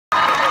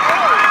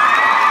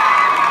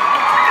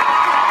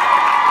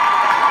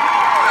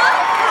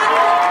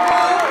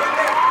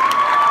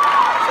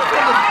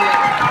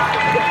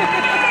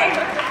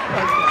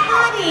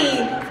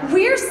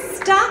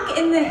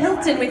in the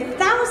Hilton with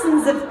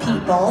thousands of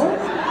people.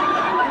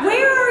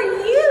 Where are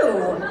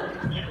you?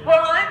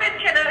 Well, I'm in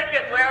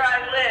Connecticut where I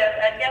live,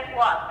 and guess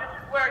what? This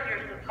is where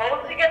you're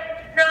supposed to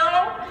get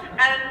snow,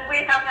 and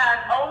we have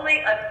had only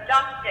a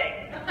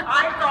dusting.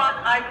 I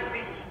thought I could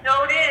be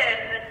snowed in,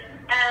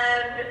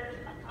 and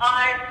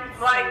I'm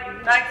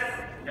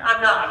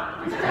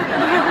not.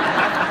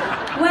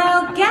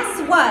 Well, guess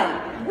what?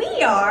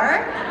 We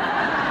are.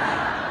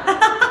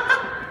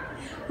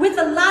 With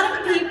a lot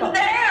of people.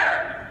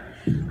 There!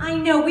 I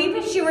know, we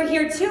wish you were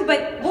here too,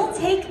 but we'll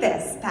take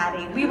this,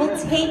 Patti. We will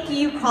take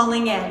you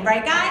calling in,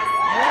 right guys?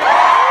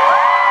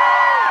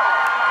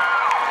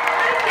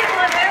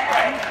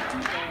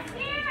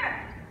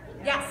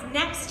 Yes,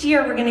 next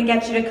year we're gonna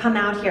get you to come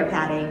out here,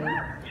 Patti.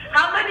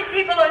 How many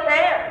people are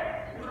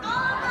there?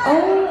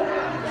 Oh,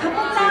 a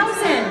couple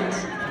thousand.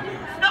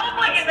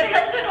 Nobody in the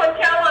Hilton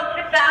Hotel on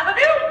 6th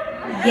Avenue?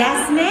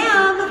 Yes,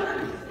 ma'am.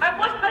 And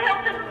what's the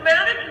Hilton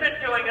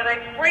management doing? Are they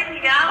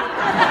freaking out?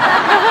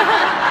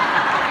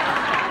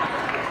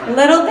 A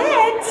little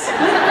bit.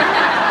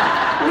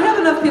 We have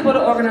enough people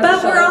to organize.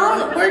 But we're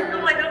all,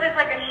 I know there's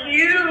like a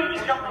huge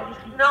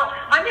no.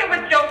 I'm here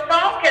with Joe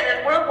Falcon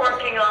and we're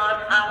working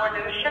on our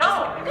new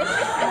show.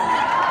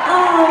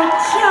 Oh,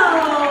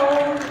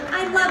 Joe.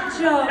 I love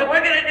Joe. So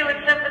we're going to do it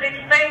Symphony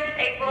Space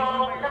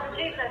April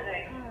 17th, I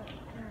think.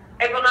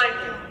 April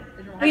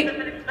 19th. Wait.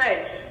 Symphony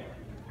Space.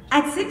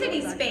 At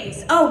Symphony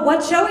Space. Oh,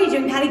 what show are you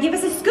doing, Patti? Give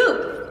us a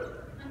scoop.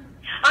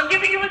 I'm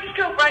giving you a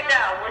scoop right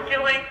now. We're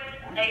doing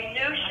a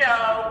new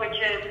show, which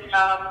is,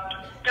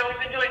 so we've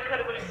been doing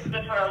Coulda Woulda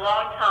Shoulda for a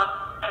long time.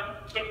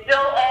 It's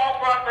still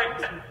all Broadway,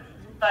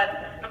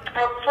 but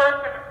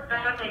first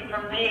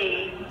for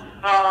me,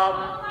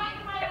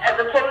 as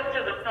opposed to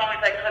the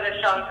songs I could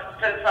have sung,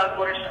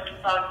 would have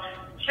sung,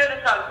 should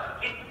have sung,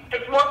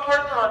 it's more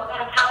personal.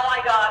 It's how I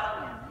got.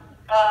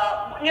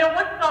 You know,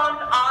 what songs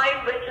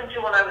I listened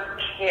to when I was a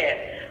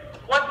kid?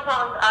 What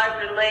songs I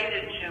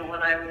related to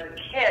when I was a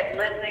kid,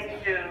 listening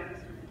to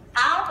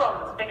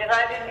albums? Because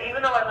I didn't,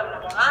 even though I lived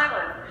on Long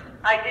Island,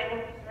 I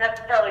didn't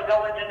necessarily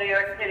go into New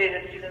York City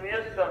to see the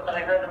musicals, but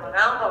I heard them on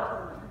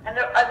albums. And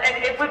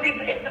it would be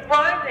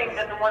surprising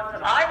that the ones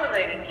that I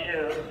related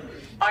to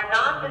are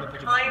not the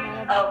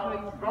kind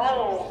of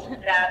roles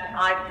that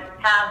I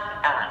have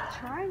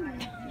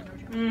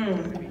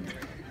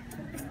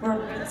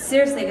had.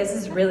 Seriously, this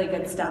is really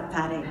good stuff,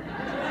 Patti.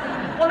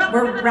 Well, no,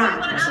 We're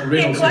wrapped. So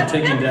Riedel's not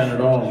taking down at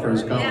all for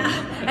his column.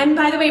 Yeah. And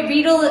by the way,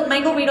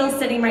 Michael Riedel's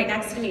sitting right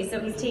next to me, so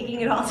he's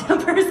taking it all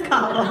down for his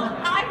column.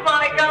 Hi,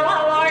 Michael.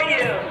 How are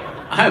you?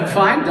 I'm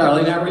fine,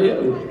 darling. How are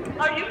you?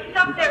 Are you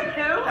stuck there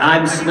too?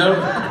 I'm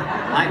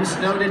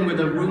snowed in with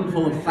a room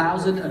full of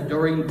 1,000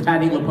 adoring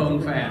Patti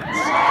Lupone fans.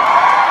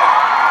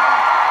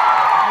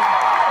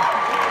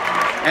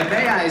 And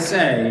may I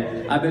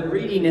say, I've been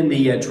reading in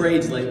the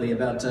trades lately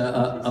about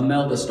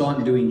Imelda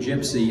Staunton doing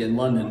Gypsy in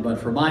London, but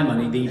for my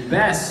money, the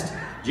best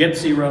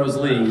Gypsy Rose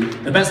Lee,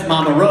 the best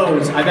Mama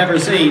Rose I've ever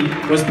seen,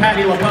 was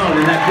Patti Lupone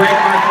in that great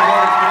Martha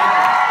Lawrence.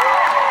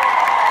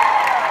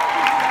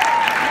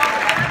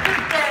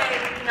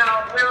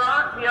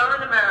 We are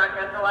in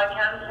America, so I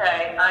can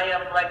say I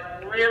am like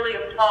really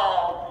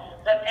appalled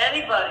that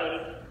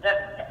anybody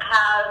that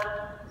has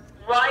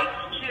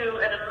rights to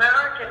an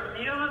American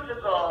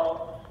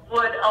musical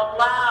would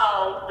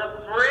allow the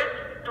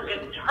Brits to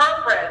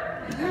interpret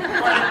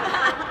what is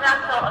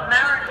quintessential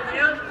American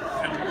musical.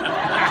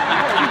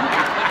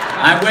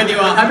 I'm with you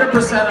 100% on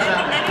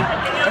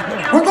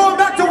that. We're going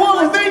back to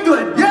war with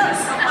England,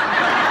 yes!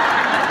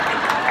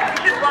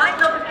 You should write,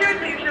 no, but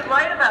seriously, you should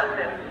write about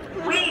this.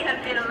 We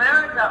in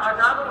America are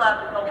not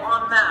allowed to go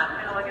en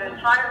masse, like an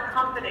entire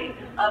company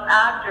of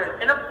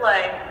actors in a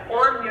play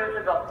or a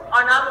musical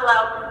are not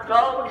allowed to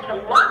go to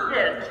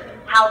London.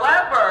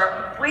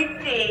 However, we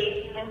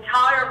see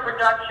entire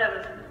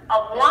productions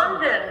of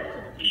London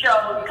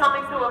shows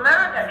coming to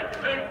America. It's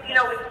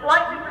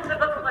slightly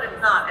reciprocal, but it's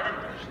not.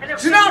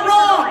 She's not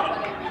wrong!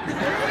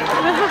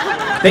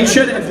 They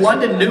should, if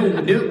London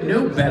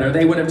knew better,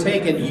 they would have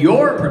taken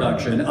your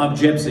production of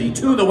Gypsy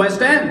to the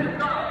West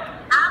End.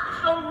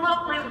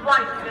 Absolutely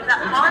right, because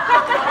that Martha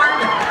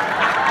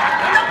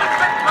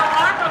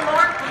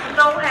Lawrence is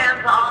so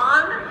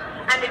hands-on,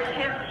 and it's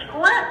his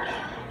script.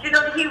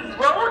 He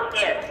wrote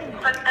it,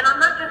 and I'm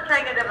not just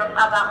saying it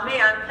about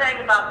me, I'm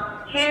saying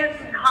about his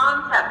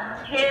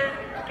concept,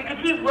 because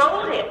he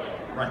wrote it.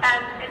 Right.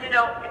 And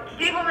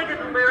Steve only did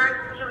the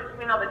lyrics, the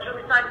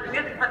Julie side of the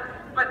music,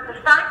 but the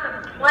fact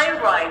that the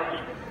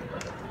playwright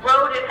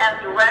wrote it and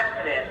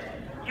directed it,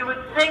 you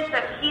would think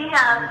that he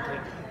has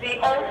the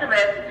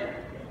ultimate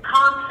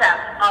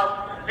concept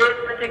of this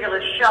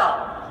particular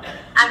show.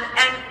 And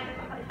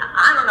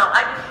I don't know,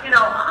 I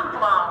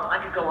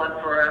could go on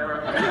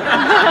forever.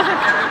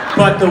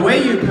 But the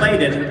way you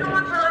played it... I could go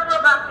on forever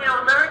about,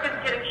 Americans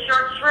getting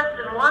short shrift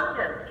in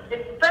London,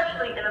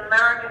 especially in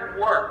American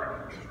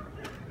work.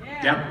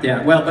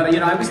 Yeah. Well, but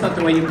I always thought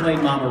the way you played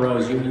Mama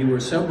Rose, you were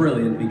so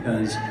brilliant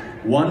because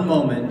one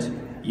moment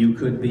you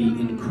could be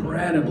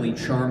incredibly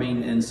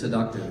charming and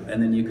seductive,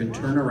 and then you could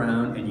turn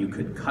around and you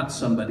could cut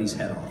somebody's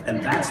head off.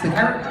 And that's the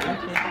character.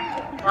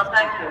 Well,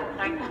 thank you.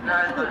 Thank you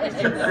very much.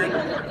 Thank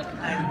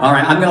you. All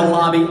right, I'm gonna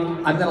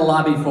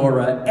lobby for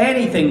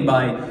anything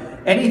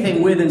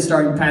with and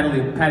starring Patti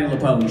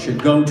Lupone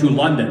should go to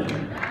London.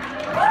 Yeah,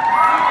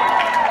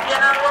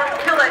 well,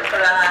 it's too late for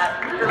that.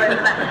 Too late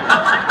for that.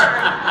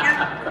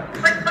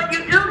 But you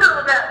do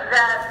know that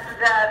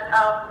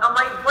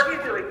what are you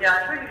doing,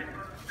 Josh?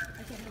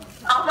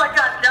 Oh my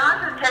God,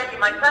 Josh is taking,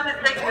 my son is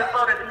taking a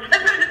photo to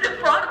send it to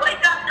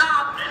BroadwayCon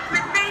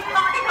with me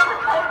talking on the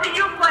phone to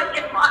you like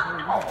in my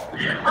home.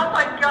 Oh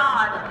my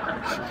God.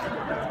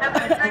 I've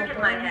been drinking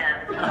my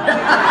hand.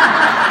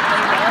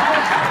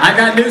 I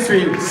got news for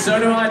you. So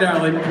do I,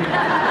 darling. But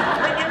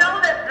you know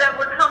that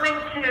we're coming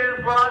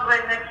to Broadway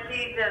next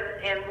season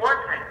in War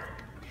Paint.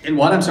 In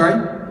what? I'm sorry?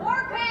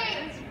 War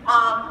Paint!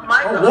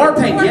 Michael. War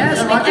Paint, yes.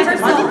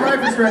 Michael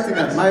Greif is directing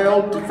that. My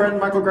old friend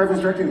Michael Greif is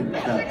directing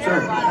that.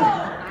 Sure.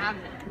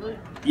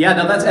 Yeah,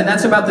 no,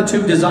 that's about the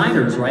two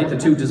designers, right? The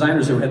two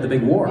designers who had the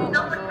big war.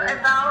 No, it's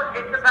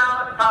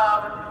about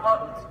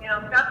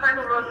Scott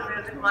Michael wrote the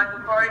music, Michael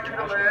Corey did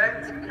the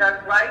lyrics,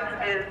 Doug Wright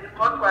is the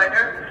book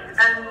writer,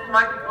 and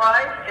Michael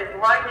Wright is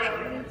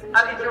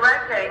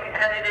directing,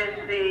 and it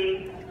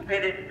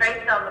is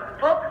based on the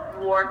book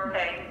War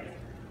Paint,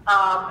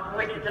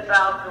 which is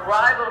about the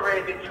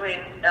rivalry between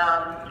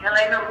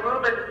Helena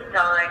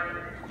Rubinstein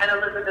and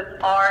Elizabeth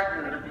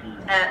Arden,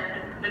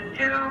 and the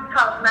two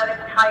cosmetic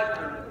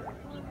titans.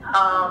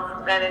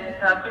 And it's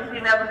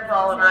Christine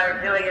Eversole and I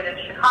are doing it in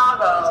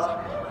Chicago.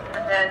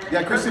 And then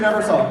Yeah, Christine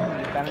Eversole.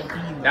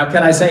 Now,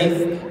 can I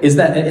say, is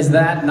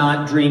that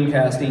not dream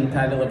casting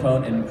Patti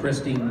Lupone and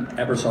Christine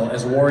Eversole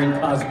as warring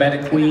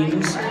cosmetic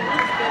queens?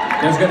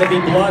 There's going to be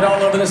blood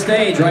all over the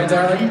stage, right,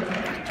 darling?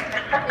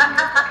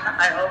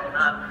 I hope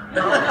not.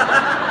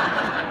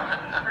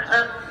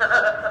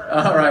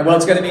 All right. Well,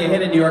 it's going to be a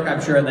hit in New York, I'm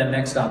sure, and then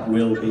next stop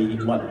will be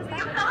London.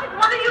 You guys,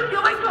 what are you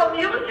doing to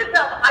amuse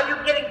yourself? Are you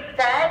getting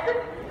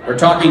fed? We're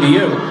talking to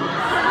you. But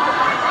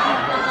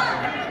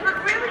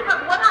really, but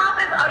what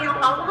happens? Are you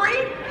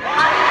hungry?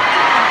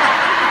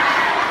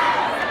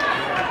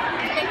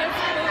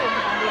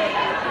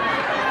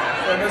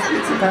 Send us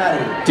pizza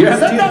patty. Do you have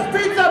Send us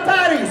pizza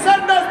patty.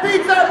 Send us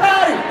pizza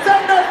patty.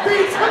 Send us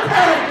pizza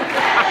patty.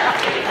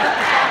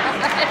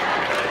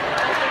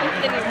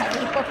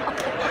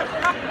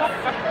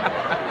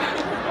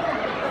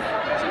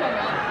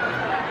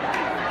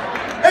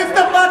 It's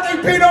the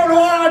fucking Pinot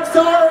Noir, I'm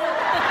sorry.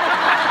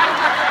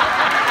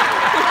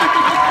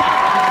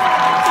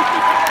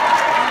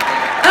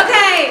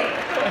 Okay,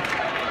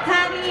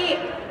 Patti,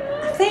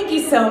 thank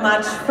you so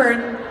much for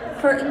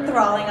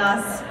enthralling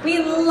us. We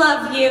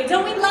love you.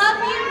 Don't we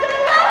love you? Do we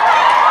love you?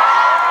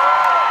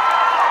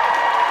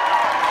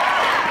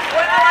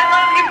 Well, I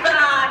love you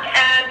back,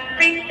 and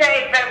be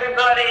safe,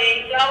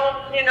 everybody. Don't,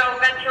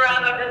 venture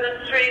out into the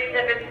streets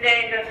if it's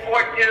dangerous,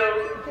 or do.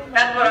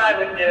 That's what I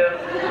would do.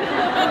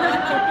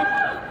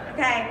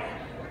 Okay.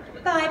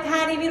 Bye,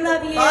 Patti. We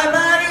love you. Bye,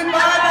 bye.